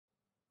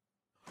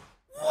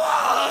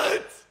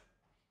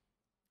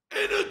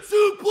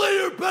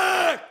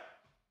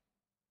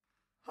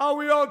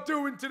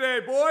y'all doing today,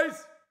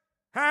 boys?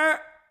 Huh?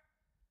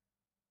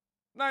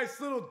 Nice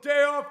little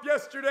day off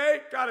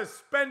yesterday. Gotta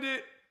spend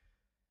it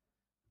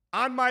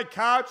on my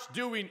couch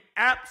doing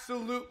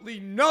absolutely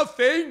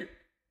nothing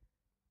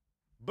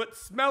but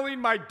smelling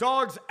my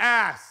dog's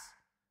ass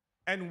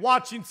and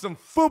watching some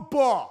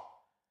football.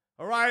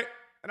 All right?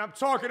 And I'm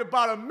talking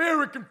about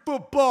American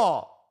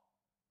football.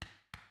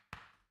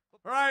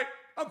 All right?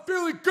 I'm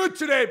feeling good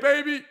today,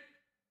 baby.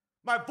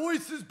 My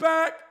voice is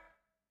back.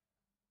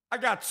 I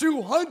got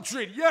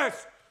 200,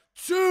 yes,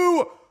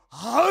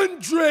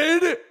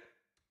 200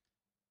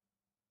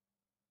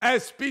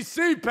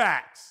 SBC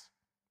packs.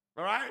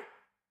 All right?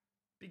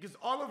 Because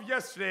all of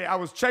yesterday, I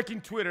was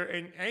checking Twitter,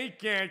 and hey,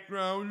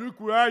 Castro, look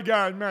what I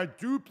got in my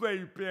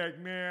two-player pack,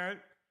 man.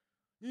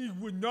 He's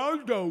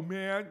Ronaldo,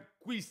 man.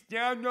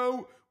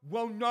 Cristiano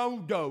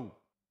Ronaldo.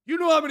 You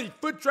know how many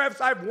foot drafts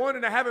I've won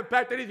and I haven't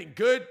packed anything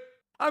good?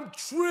 I'm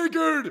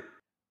triggered.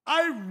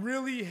 I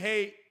really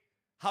hate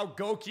how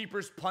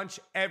goalkeepers punch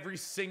every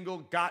single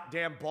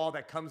goddamn ball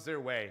that comes their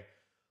way.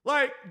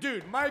 Like,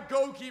 dude, my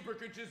goalkeeper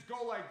could just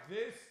go like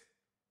this,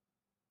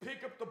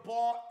 pick up the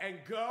ball, and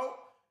go.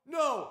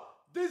 No.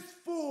 This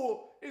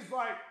fool is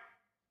like,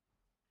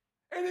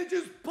 and it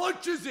just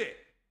punches it.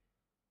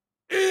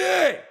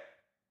 EA,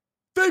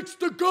 fix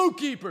the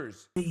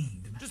goalkeepers.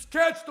 Just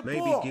catch the ball.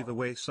 Maybe give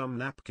away some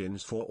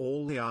napkins for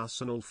all the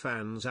Arsenal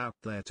fans out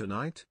there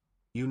tonight.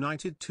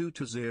 United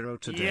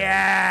 2-0 today.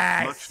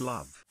 Yes. Much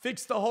love.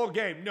 Fix the whole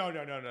game. No.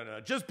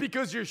 Just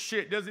because you're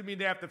shit doesn't mean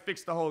they have to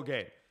fix the whole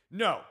game.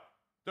 No.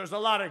 There's a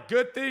lot of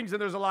good things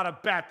and there's a lot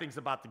of bad things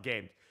about the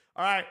game.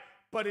 All right?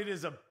 But it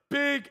is a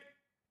big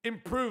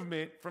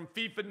improvement from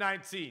FIFA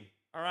 19,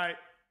 all right?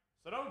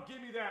 So don't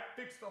give me that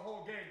fix the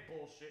whole game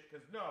bullshit,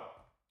 because no.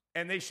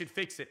 And they should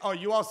fix it. Oh,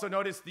 you also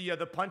noticed the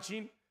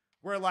punching,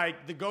 where,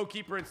 like, the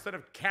goalkeeper, instead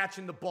of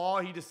catching the ball,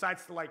 he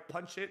decides to, like,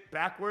 punch it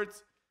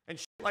backwards and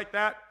shit like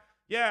that?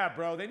 Yeah,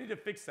 bro, they need to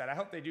fix that. I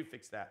hope they do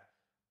fix that.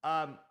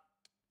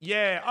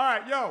 Yeah, all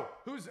right, yo,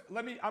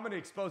 I'm going to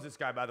expose this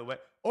guy, by the way.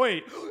 Oh,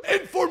 wait,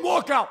 inform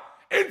walkout!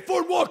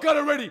 Inform walkout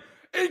already!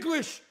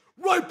 English,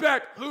 right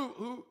back!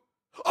 Who?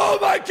 Oh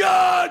my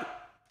God!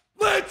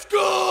 Let's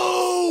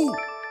go!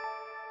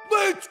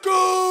 Let's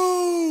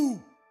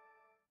go!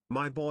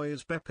 My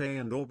boys Pepe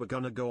and Orb are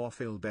gonna go off.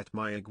 I'll bet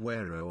my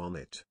Aguero on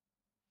it.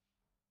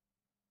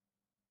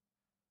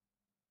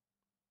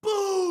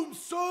 Boom,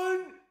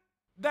 son!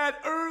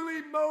 That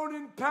early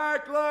morning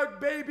pack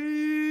luck,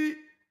 baby!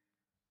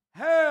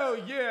 Hell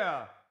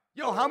yeah!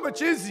 Yo, how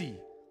much is he?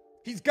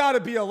 He's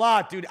gotta be a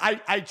lot, dude.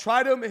 I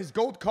tried him, his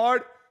gold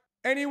card,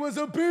 and he was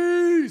a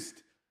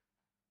beast!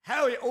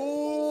 Hell yeah.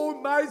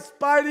 Oh, my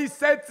spidey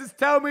senses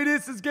tell me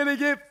this is gonna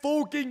get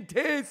fucking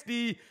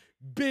tasty,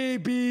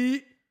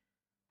 baby.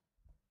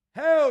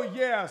 Hell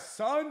yeah,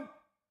 son.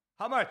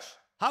 How much?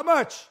 How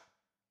much?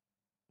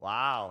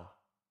 Wow.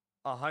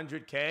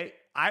 100K?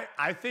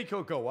 I think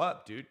he'll go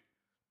up, dude.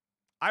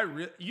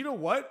 You know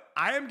what?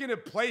 I am gonna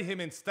play him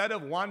instead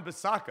of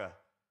Wan-Bissaka.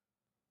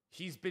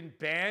 He's been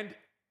banned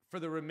for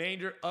the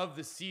remainder of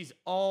the season.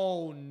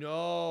 Oh,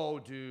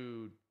 no,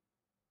 dude.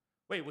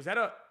 Wait, was that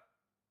a...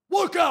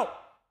 Look out!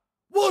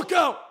 Look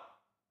out!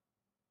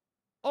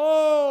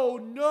 Oh,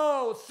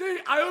 no. See,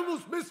 I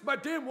almost missed my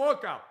damn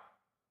walkout.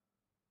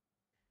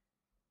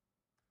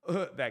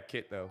 That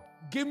kit, though.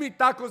 Give me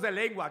tacos de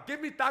lengua. Give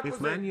me tacos if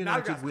Man de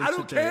United nalgas. wins I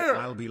don't today, care.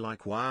 I'll be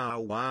like,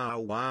 wow, wow,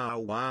 wow,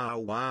 wow,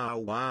 wow,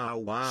 wow,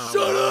 wow.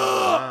 Shut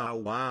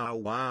up! Wow, wow,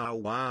 wow,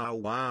 wow,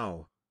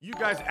 wow. You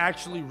guys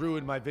actually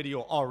ruined my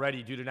video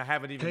already, dude, and I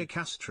haven't even... Hey,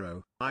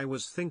 Castro, I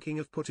was thinking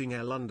of putting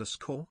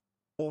L_or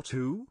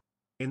 2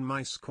 in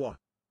my squad.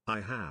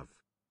 I have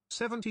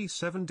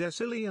 77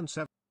 decillion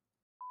 7.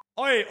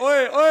 Oi,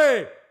 oi,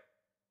 oi!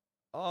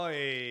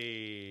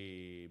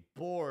 Oi.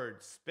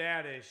 Board,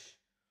 Spanish,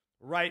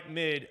 right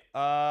mid.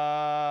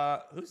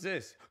 Who's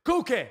this?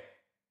 Koke!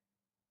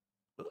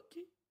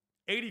 Okay.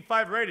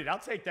 85 rated. I'll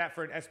take that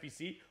for an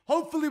SBC.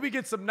 Hopefully we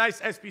get some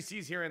nice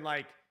SBCs here in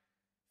like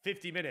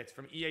 50 minutes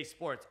from EA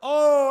Sports.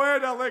 Oh,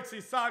 and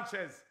Alexis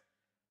Sanchez.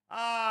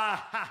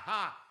 Ah, ha,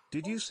 ha.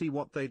 Did you see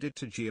what they did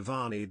to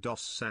Giovanni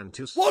Dos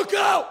Santos? Look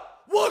out!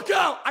 Look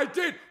out! I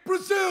did!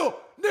 Brazil!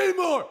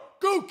 Neymar!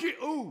 Go get...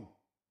 Ooh.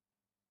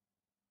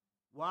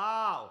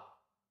 Wow.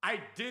 I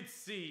did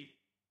see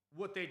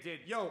what they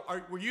did. Yo,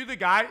 were you the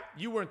guy?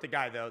 You weren't the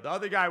guy, though. The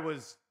other guy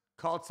was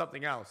called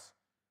something else.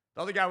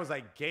 The other guy was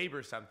like Gabe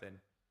or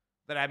something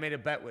that I made a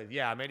bet with.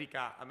 Yeah,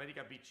 America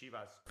beat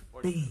Chivas.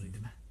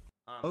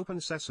 Open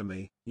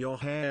sesame, your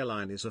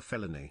hairline is a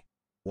felony.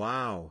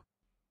 Wow.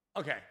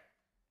 Okay.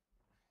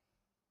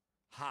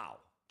 How?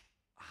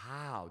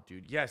 How,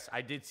 dude? Yes,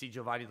 I did see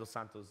Giovanni Dos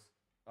Santos.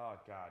 Oh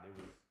God,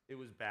 it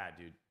was bad,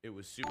 dude. It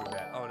was super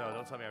bad. Oh no,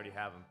 don't tell me I already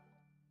have him.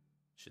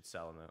 Should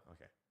sell him though.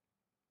 Okay.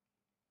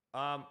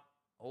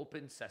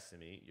 Open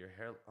sesame. Your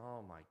hair.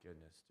 Oh my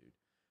goodness, dude.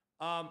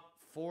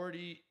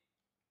 40.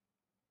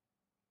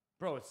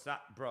 Bro, it's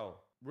not. Bro,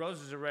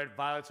 roses are red,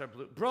 violets are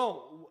blue.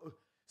 Bro,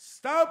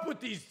 stop with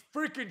these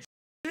freaking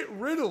shit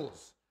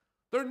riddles.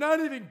 They're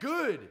not even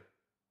good.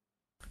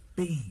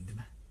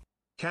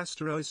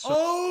 Castro is so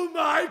Oh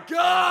my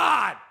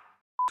God!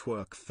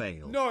 twerk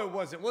fail. No, it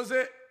wasn't. Was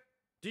it?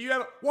 Do you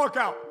have walk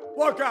out?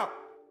 Walk out.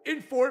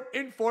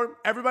 Inform.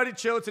 Everybody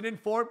chill. It's an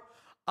inform.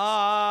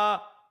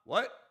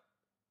 What?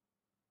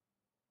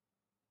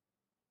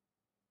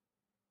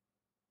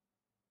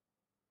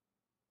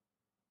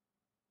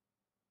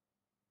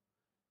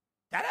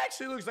 That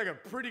actually looks like a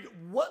pretty.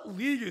 What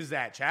league is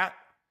that, chat?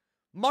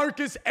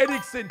 Marcus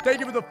Edixon, thank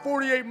you for the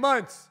 48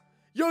 months.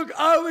 Young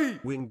Ali.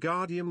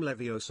 Wingardium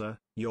Leviosa,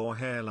 your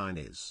hairline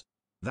is.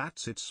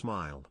 That's it,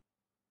 smile.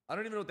 I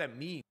don't even know what that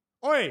means.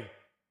 Oi.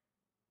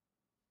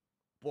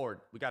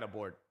 Board. We got a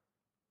board.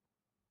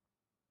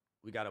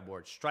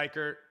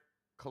 Striker,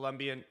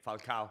 Colombian,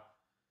 Falcao.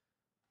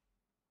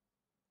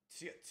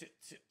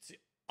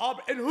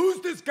 And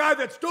who's this guy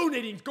that's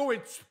donating?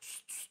 Going.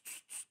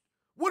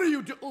 What are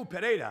you doing? Oh,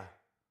 Pereira.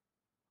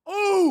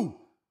 Oh!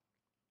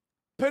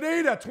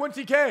 Pereira,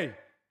 20K.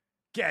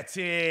 Get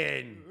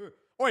in.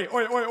 Oi.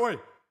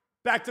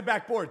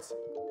 Back-to-back boards.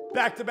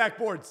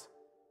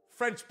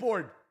 French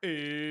board.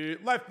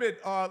 Left mid,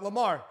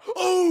 Lamar.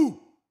 Oh!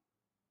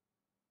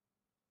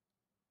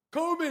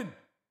 Coleman.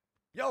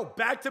 Yo,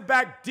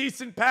 back-to-back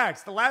decent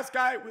packs. The last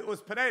guy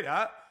was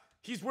Pereira.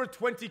 He's worth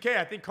 20K.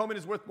 I think Coleman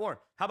is worth more.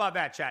 How about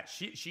that, chat?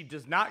 She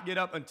does not get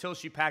up until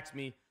she packs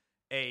me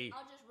a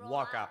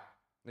walkout.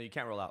 No, you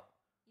can't roll out.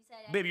 You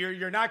said Baby,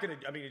 you're not going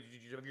to, I mean, if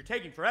you're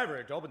taking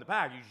forever to open the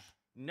pack, you're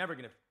never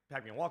going to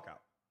pack me a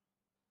walkout.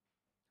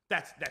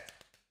 That's. Is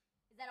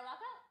that a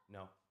walkout?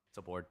 No, it's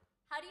a board.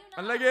 How do you know?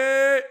 Unlike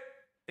it.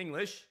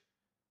 English.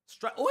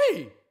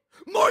 Oi!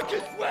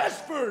 Marcus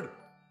Rashford!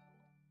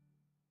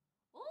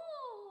 Ooh.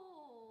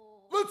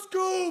 Let's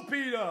go,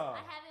 Peter! I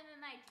have him in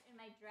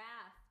my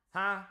draft.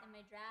 Huh? In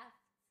my draft.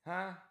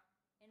 Huh?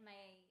 In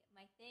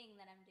my thing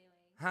that I'm doing.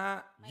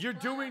 Huh? My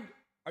club.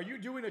 Are you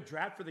doing a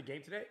draft for the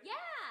game today? Yeah.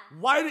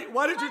 Why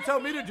did you tell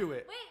me to do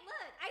it? Wait,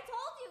 look. I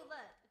told you.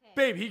 Look.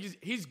 Babe, Okay.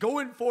 he's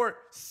going for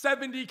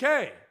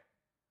 70K.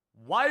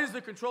 Why is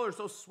the controller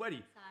so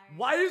sweaty? Sorry.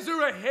 Why is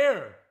there a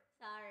hair?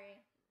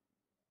 Sorry.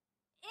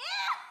 Ew.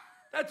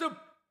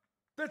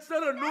 That's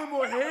not a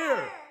normal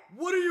hair.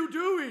 What are you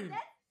doing?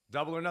 That's-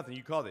 Double or nothing.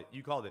 You called it.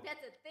 That's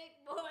a thick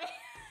boy.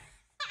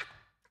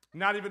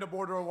 Not even a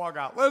border or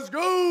walkout. Let's go.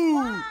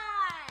 Why?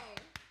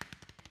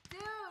 Dude,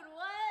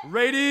 what?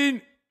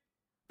 Rating.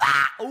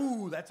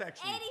 Ooh, that's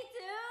actually. 82?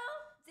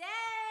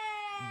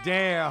 Dang.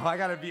 Damn, I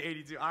gotta be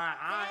 82. All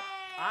right.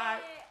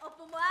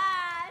 Open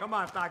wide. Come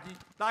on, Taki.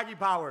 Taki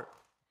power.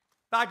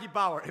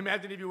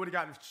 Imagine if you would have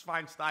gotten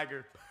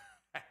Schweinsteiger.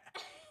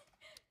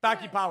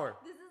 Taki power.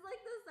 This is like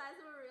the size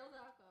of a real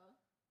taco.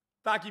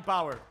 Taki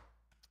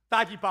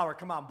power.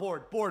 Come on,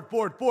 board.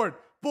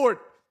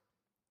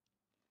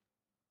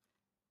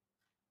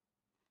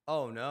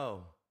 Oh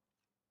no.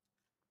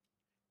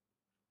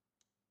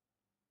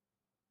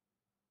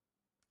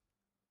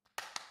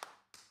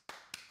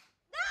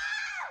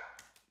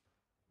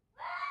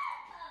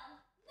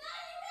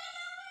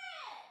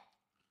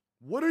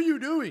 What are you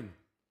doing?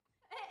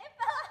 It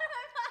fell out of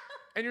my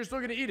mouth. And you're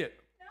still gonna eat it?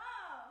 No.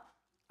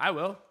 I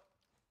will.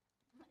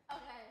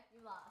 Okay,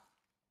 you lost.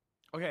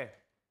 Okay.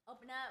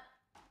 Open up.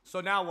 So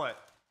now what?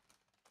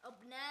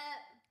 Open up.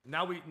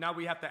 Now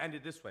we have to end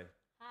it this way.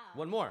 How?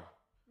 One more.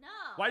 No.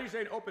 Why are you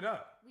saying open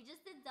up? We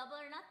just did double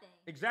or nothing.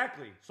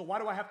 Exactly. So why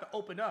do I have to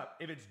open up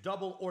if it's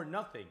double or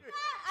nothing?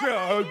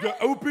 I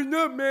Open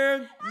up,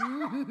 man.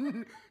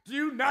 Do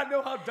you not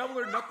know how double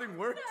or nothing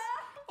works?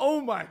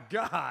 Oh my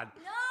God.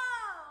 No.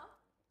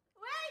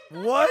 Wait.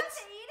 Don't What? You have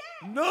to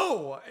eat it?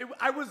 No,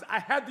 I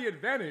had the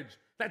advantage.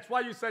 That's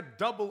why you said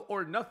double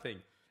or nothing.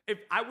 If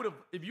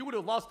you would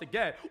have lost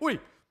again,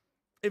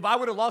 if I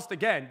would have lost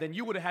again, then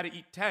you would have had to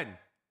eat 10.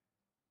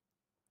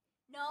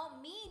 No,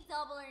 me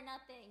double or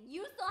nothing.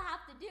 You still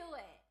have to do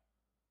it.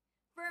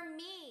 For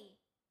me,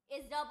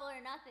 it's double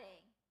or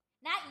nothing.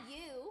 Not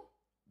you.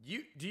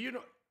 Do you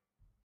know?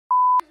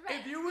 Right.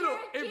 If you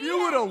You're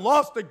would have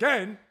lost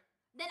again,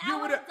 then you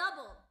I would have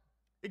doubled.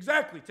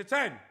 exactly to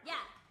 10. Yeah.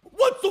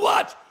 What's the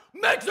watch?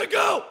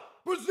 Mexico,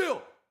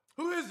 Brazil.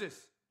 Who is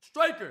this?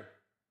 Striker.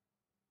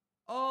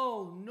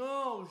 Oh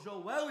no,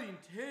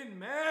 Joelinton,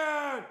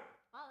 man.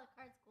 Wow, the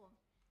card's cool.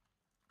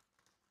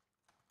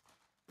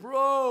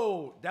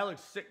 Bro, that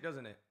looks sick,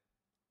 doesn't it?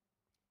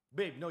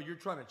 Babe, no, you're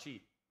trying to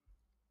cheat.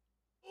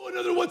 Oh,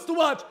 another what's the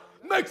watch?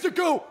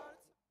 Mexico.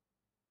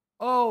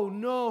 Oh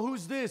no,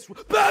 who's this?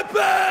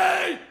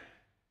 Pepe!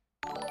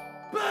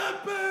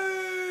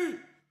 Pepe!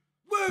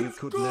 Let's You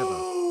could go!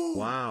 never.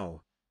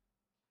 Wow.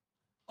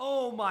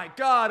 Oh my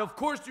God, of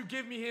course you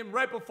give me him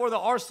right before the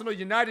Arsenal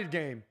United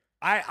game.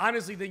 I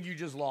honestly think you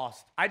just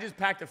lost. I just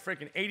packed a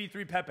freaking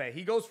 83 Pepe.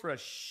 He goes for a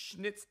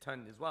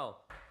Schnitzton as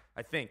well,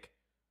 I think.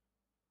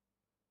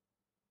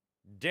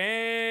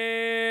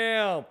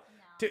 Damn.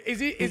 No. Is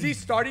he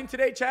starting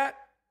today, chat?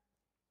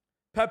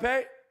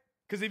 Pepe?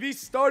 Because if he's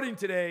starting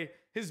today,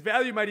 his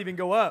value might even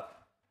go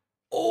up.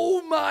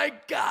 Oh my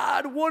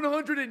God,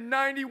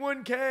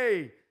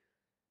 191K.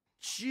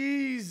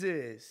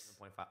 Jesus.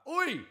 1.5.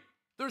 Oi,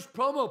 there's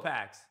promo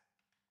packs.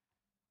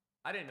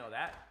 I didn't know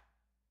that.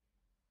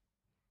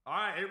 All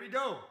right, here we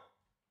go.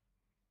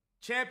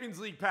 Champions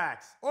League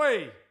packs.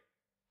 Oi.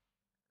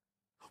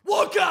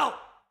 Walk out.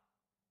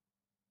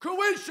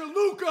 Croatia,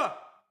 Luka.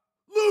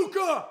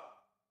 Luka.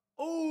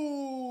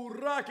 Oh,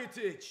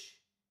 Rakitic.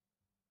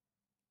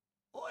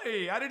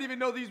 Oi, I didn't even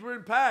know these were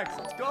in packs.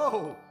 Let's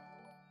go.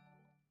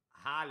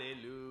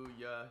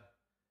 Hallelujah.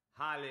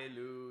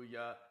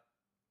 Hallelujah.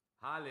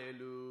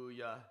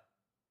 Hallelujah.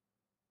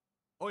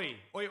 Oi,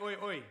 oi, oi,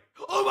 oi.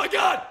 Oh my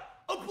God!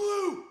 A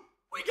blue!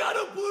 We got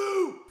a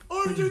blue!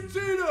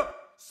 Argentina!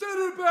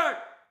 Center back!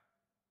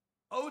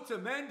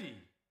 Otamendi.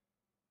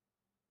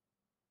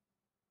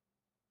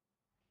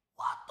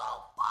 What the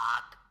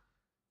fuck?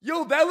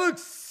 Yo, that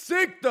looks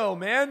sick though,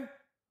 man.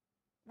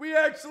 We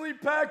actually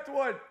packed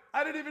one.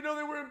 I didn't even know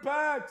they were in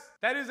packs.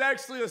 That is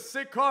actually a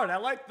sick card. I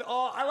like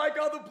all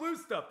the blue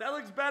stuff. That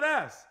looks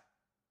badass.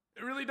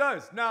 It really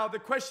does. Now the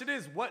question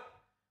is, what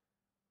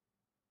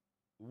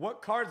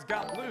cards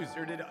got blues,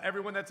 or did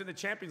everyone that's in the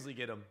Champions League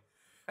get them?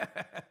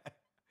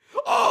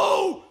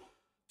 Oh,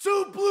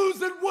 2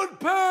 blues in 1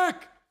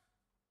 pack.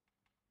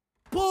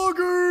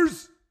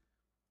 Poggers.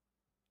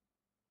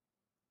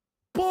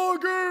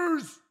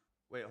 Poggers.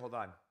 Wait, hold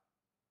on.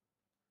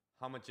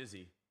 How much is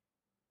he?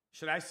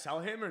 Should I sell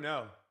him or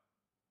no?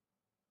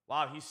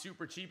 Wow, he's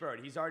super cheap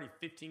already. He's already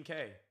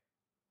 15K.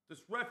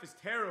 This ref is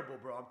terrible,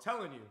 bro. I'm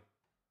telling you.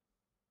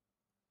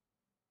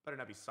 Better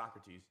not be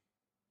Socrates.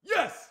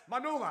 Yes!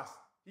 Manolas!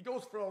 He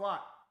goes for a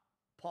lot.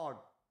 Pog.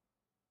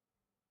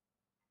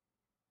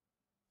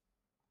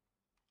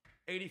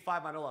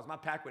 85 Manolas. My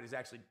pack weight is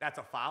actually... That's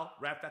a foul.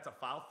 Ref, that's a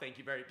foul. Thank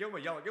you very... Give him a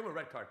yellow. Give him a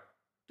red card.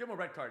 Give him a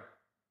red card.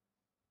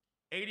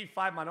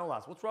 85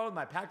 Manolas. What's wrong with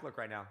my pack look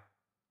right now?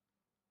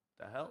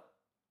 The hell?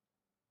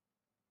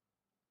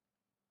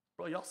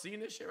 Bro, y'all seeing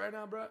this shit right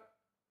now, bro?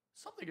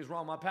 Something is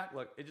wrong with my pack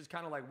look. It just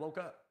kind of like woke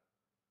up.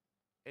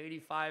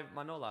 85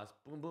 Manolas.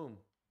 Boom, boom.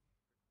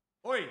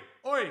 Oi,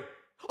 oi.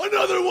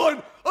 Another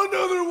one.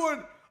 Another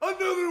one.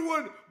 Another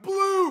one.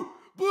 Blue.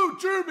 Blue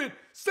German.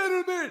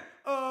 Center mid.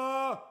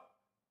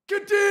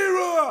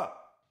 Kadira.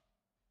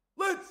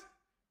 Let's.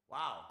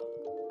 Wow.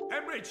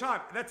 Emre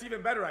Can. That's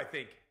even better, I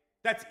think.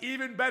 That's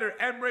even better.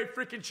 Emre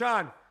freaking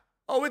Can.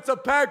 Oh, it's a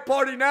pack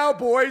party now,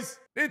 boys.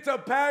 It's a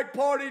pack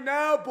party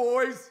now,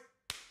 boys.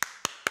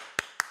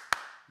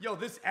 Yo,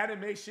 this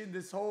animation,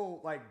 this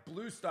whole, like,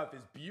 blue stuff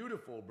is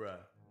beautiful, bruh.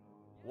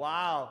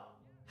 Wow.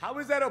 How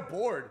is that a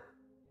board?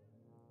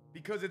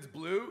 Because it's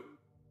blue?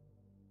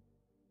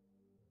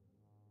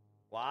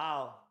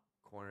 Wow.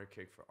 Corner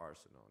kick for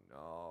Arsenal.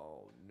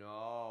 No,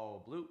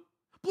 no. Blue.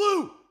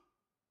 Blue!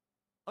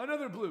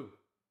 Another blue.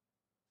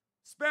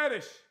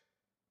 Spanish.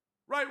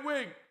 Right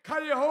wing.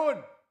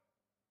 Callejon.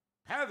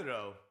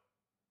 Pedro.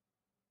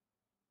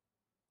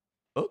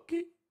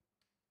 Okay.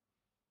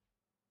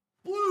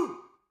 Blue.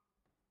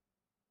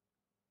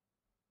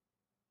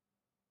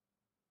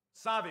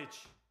 Savic.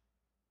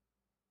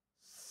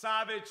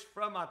 Savic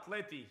from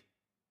Atleti.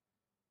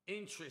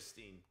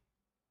 Interesting.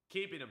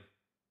 Keeping him.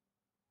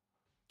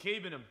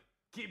 Keeping him.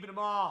 Keeping them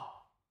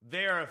all.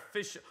 They're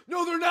official.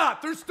 No, they're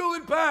not. They're still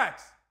in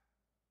packs.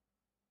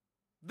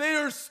 They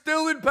are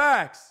still in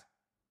packs.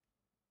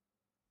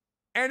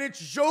 And it's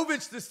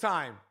Jovic this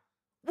time.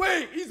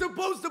 Wait, he's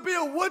supposed to be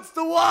a what's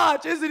to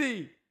watch, isn't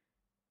he?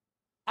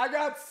 I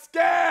got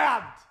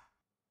scammed.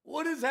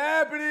 What is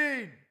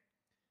happening?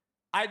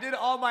 I did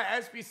all my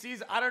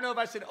SBCs. I don't know if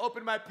I should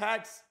open my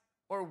packs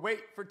or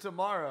wait for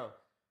tomorrow.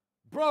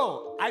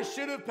 Bro, I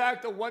should have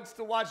packed a once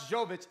to watch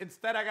Jovic.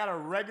 Instead, I got a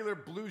regular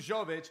blue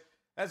Jovic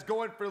that's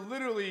going for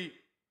literally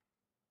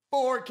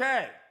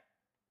 4K.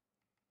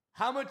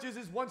 How much is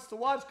his once to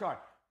watch card?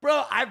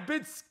 Bro, I've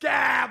been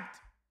scammed.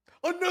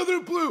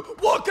 Another blue.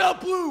 Walk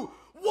out blue.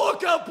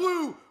 Walk out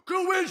blue.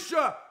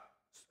 Croatia.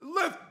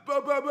 Left.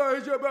 Pennies.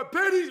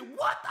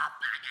 What the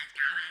fuck is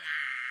going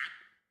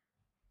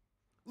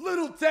on?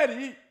 Little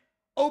Teddy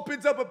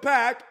opens up a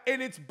pack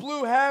and it's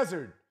Blue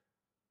Hazard.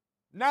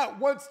 Not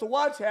once to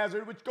watch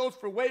Hazard, which goes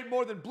for way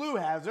more than Blue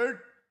Hazard.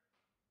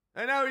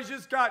 And now he's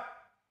just got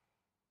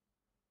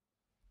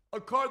a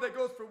card that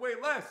goes for way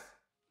less.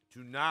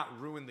 Do not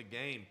ruin the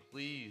game,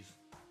 please.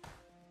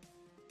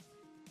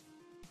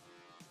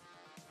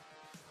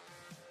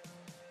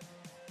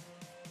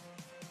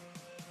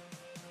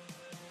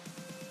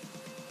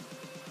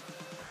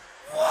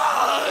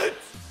 What?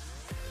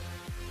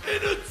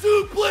 In a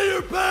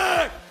 2-player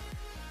pack?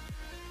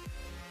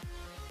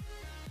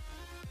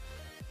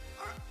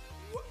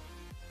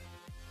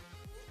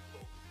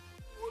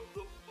 What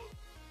the fuck?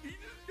 He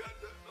just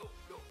got that.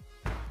 No.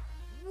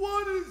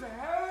 What is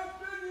happening?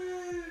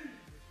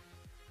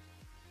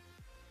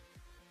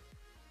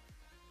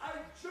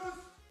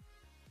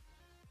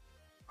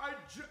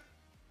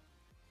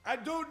 I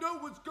don't know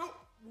what's going.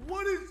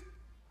 What is?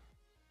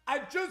 I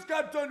just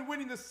got done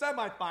winning the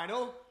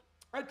semifinal.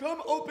 I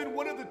come open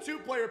one of the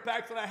 2-player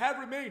packs that I have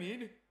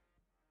remaining,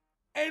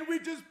 and we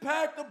just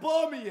packed the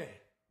Baumier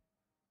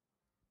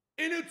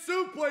in a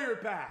 2-player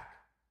pack.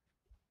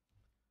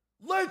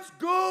 Let's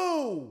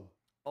go!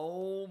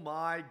 Oh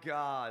my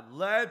God,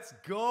 let's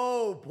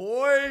go,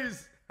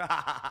 boys!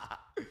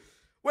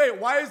 Wait,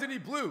 why isn't he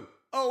blue?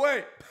 Oh,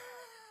 wait.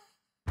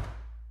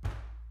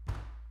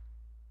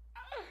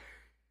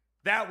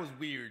 That was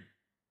weird.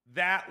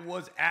 That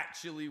was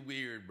actually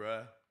weird,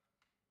 bruh.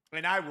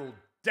 And I will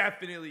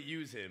definitely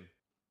use him.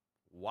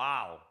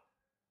 Wow.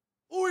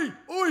 Oi,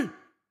 oi.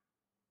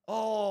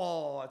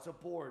 Oh, it's a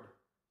board.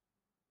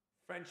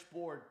 French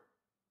board.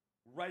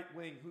 Right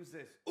wing. Who's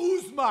this?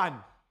 Usman.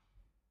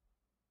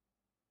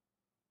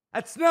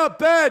 That's not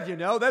bad, you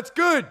know. That's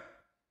good.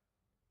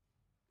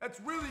 That's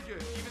really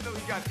good. Even though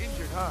he got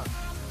injured,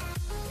 huh?